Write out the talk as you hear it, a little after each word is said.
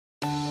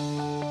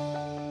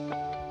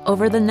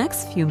Over the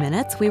next few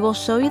minutes, we will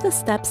show you the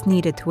steps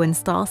needed to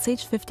install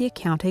Sage 50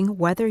 Accounting,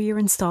 whether you're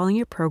installing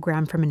your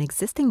program from an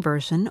existing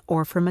version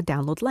or from a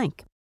download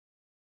link.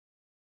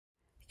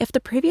 If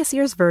the previous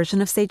year's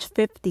version of Sage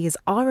 50 is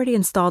already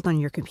installed on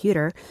your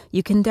computer,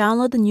 you can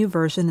download the new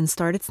version and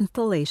start its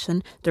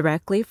installation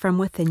directly from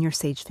within your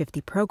Sage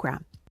 50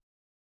 program.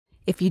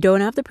 If you don't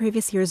have the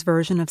previous year's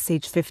version of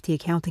Sage 50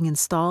 Accounting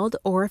installed,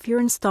 or if you're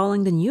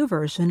installing the new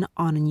version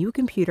on a new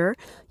computer,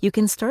 you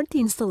can start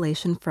the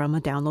installation from a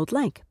download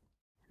link.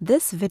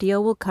 This video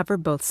will cover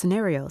both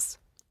scenarios.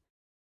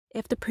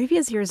 If the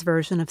previous year's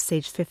version of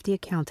Sage 50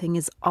 Accounting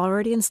is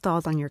already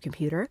installed on your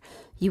computer,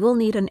 you will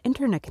need an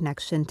internet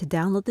connection to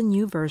download the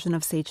new version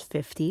of Sage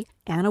 50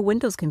 and a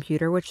Windows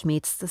computer which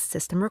meets the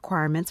system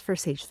requirements for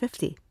Sage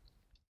 50.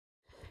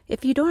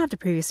 If you don't have the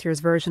previous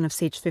year's version of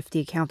Sage 50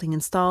 Accounting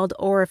installed,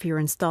 or if you're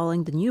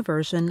installing the new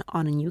version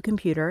on a new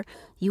computer,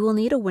 you will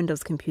need a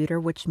Windows computer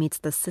which meets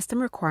the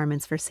system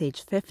requirements for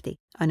Sage 50,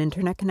 an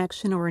internet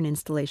connection or an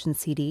installation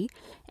CD,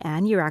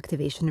 and your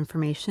activation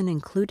information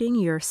including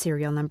your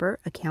serial number,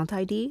 account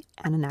ID,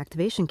 and an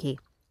activation key.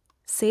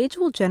 Sage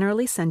will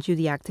generally send you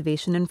the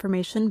activation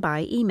information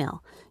by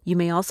email. You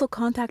may also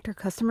contact our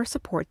customer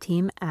support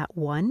team at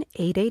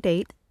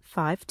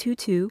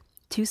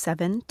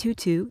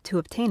 1-888-522-2722 to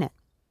obtain it.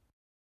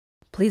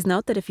 Please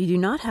note that if you do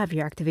not have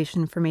your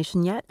activation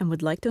information yet and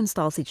would like to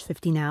install Sage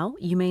 50 now,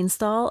 you may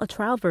install a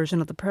trial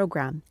version of the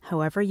program.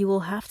 However, you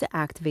will have to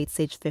activate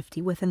Sage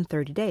 50 within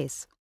 30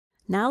 days.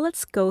 Now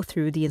let's go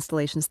through the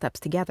installation steps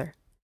together.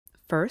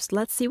 First,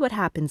 let's see what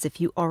happens if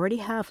you already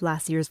have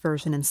last year's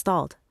version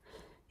installed.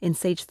 In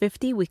Sage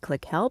 50, we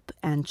click Help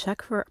and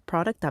check for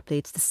product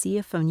updates to see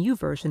if a new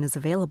version is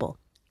available.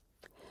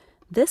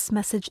 This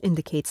message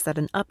indicates that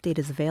an update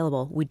is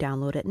available. We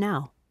download it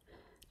now.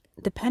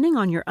 Depending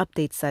on your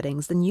update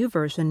settings, the new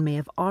version may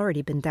have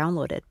already been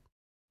downloaded.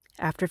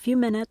 After a few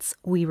minutes,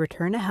 we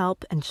return to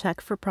Help and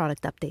check for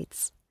product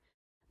updates.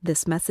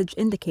 This message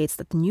indicates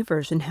that the new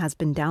version has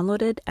been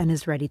downloaded and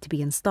is ready to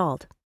be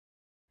installed.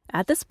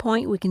 At this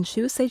point, we can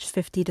choose Sage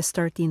 50 to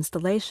start the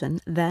installation,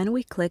 then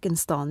we click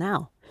Install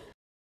Now.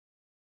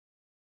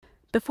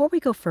 Before we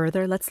go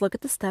further, let's look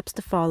at the steps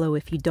to follow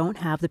if you don't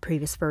have the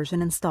previous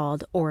version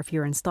installed or if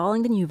you're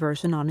installing the new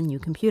version on a new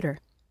computer.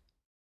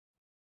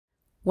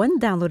 When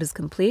the download is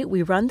complete,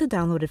 we run the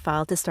downloaded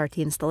file to start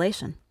the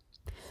installation.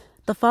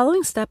 The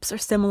following steps are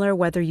similar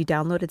whether you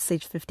downloaded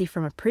Sage 50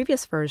 from a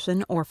previous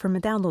version or from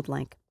a download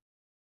link.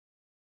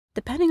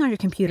 Depending on your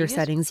computer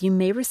settings, you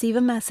may receive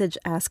a message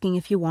asking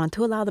if you want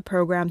to allow the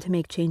program to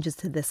make changes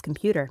to this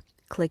computer.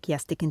 Click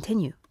Yes to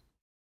continue.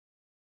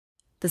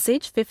 The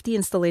Sage 50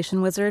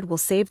 installation wizard will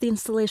save the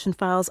installation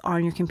files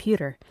on your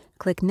computer.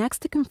 Click Next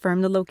to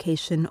confirm the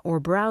location or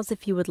browse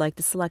if you would like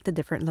to select a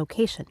different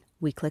location.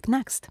 We click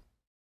Next.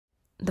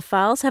 The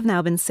files have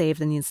now been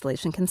saved and the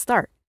installation can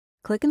start.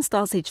 Click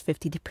Install Sage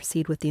 50 to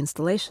proceed with the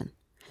installation.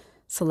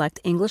 Select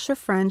English or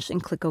French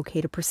and click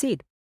OK to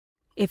proceed.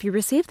 If you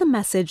receive a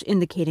message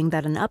indicating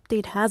that an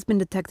update has been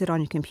detected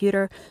on your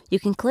computer, you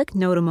can click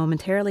No to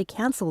momentarily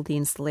cancel the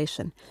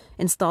installation,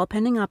 install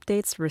pending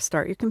updates,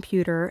 restart your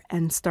computer,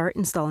 and start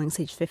installing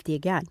Sage 50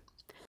 again.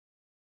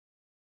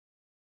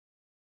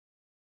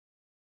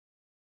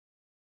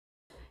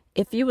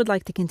 If you would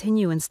like to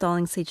continue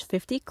installing Sage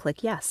 50,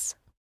 click Yes.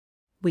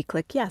 We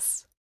click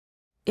Yes.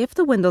 If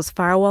the Windows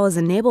firewall is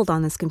enabled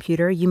on this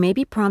computer, you may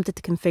be prompted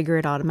to configure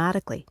it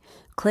automatically.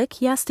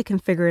 Click Yes to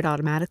configure it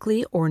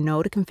automatically or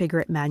No to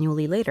configure it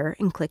manually later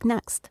and click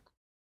Next.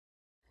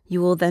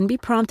 You will then be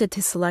prompted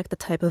to select the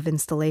type of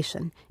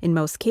installation. In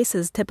most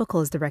cases,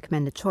 Typical is the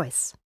recommended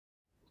choice.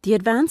 The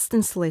advanced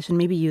installation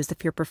may be used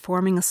if you're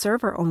performing a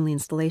server-only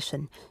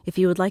installation, if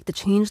you would like to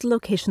change the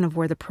location of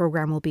where the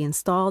program will be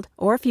installed,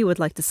 or if you would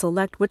like to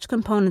select which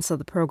components of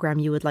the program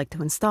you would like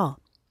to install.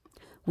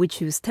 We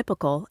choose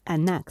Typical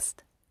and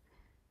Next.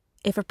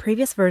 If a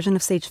previous version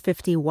of Sage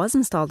 50 was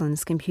installed on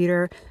this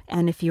computer,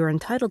 and if you are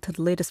entitled to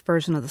the latest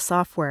version of the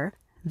software,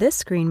 this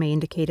screen may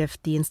indicate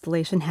if the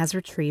installation has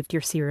retrieved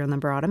your serial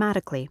number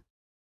automatically.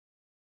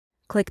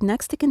 Click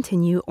Next to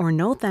continue or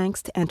No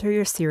Thanks to enter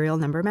your serial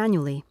number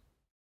manually.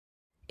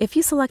 If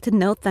you selected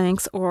No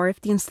Thanks or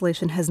if the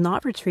installation has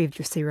not retrieved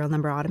your serial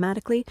number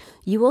automatically,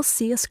 you will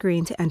see a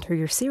screen to enter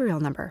your serial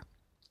number.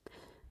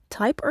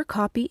 Type or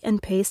copy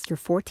and paste your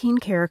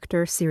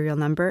 14-character serial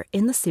number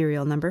in the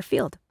serial number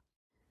field.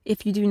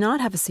 If you do not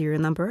have a serial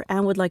number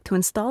and would like to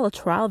install a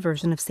trial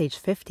version of Sage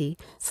 50,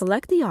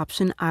 select the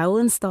option I will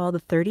install the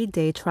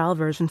 30-day trial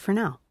version for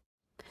now.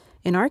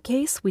 In our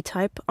case, we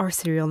type our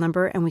serial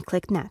number and we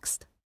click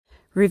Next.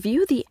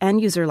 Review the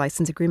end-user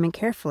license agreement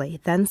carefully,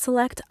 then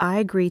select I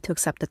agree to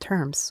accept the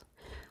terms.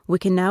 We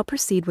can now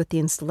proceed with the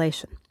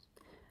installation.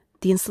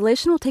 The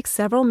installation will take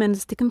several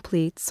minutes to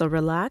complete, so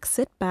relax,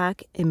 sit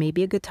back, it may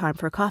be a good time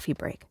for a coffee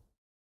break.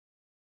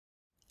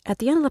 At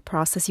the end of the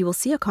process, you will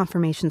see a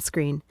confirmation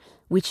screen.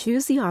 We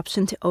choose the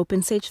option to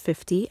open Sage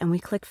 50 and we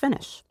click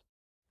Finish.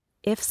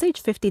 If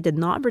Sage 50 did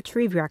not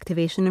retrieve your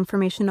activation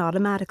information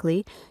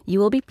automatically, you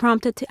will be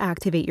prompted to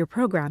activate your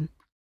program.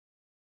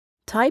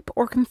 Type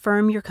or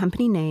confirm your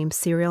company name,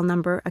 serial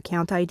number,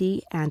 account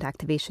ID, and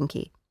activation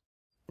key.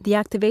 The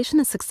activation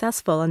is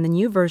successful and the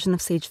new version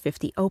of Sage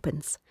 50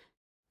 opens.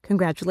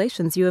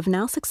 Congratulations, you have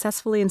now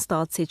successfully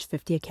installed Sage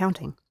 50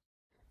 Accounting.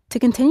 To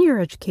continue your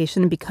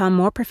education and become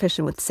more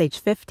proficient with Sage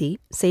 50,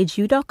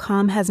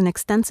 SageU.com has an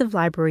extensive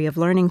library of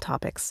learning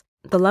topics.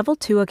 The Level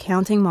 2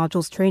 Accounting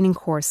Modules training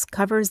course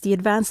covers the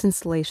advanced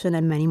installation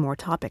and many more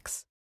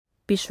topics.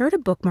 Be sure to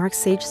bookmark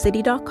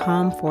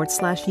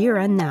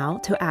sagecity.com/year-end now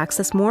to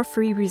access more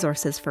free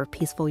resources for a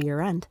peaceful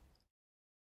year-end.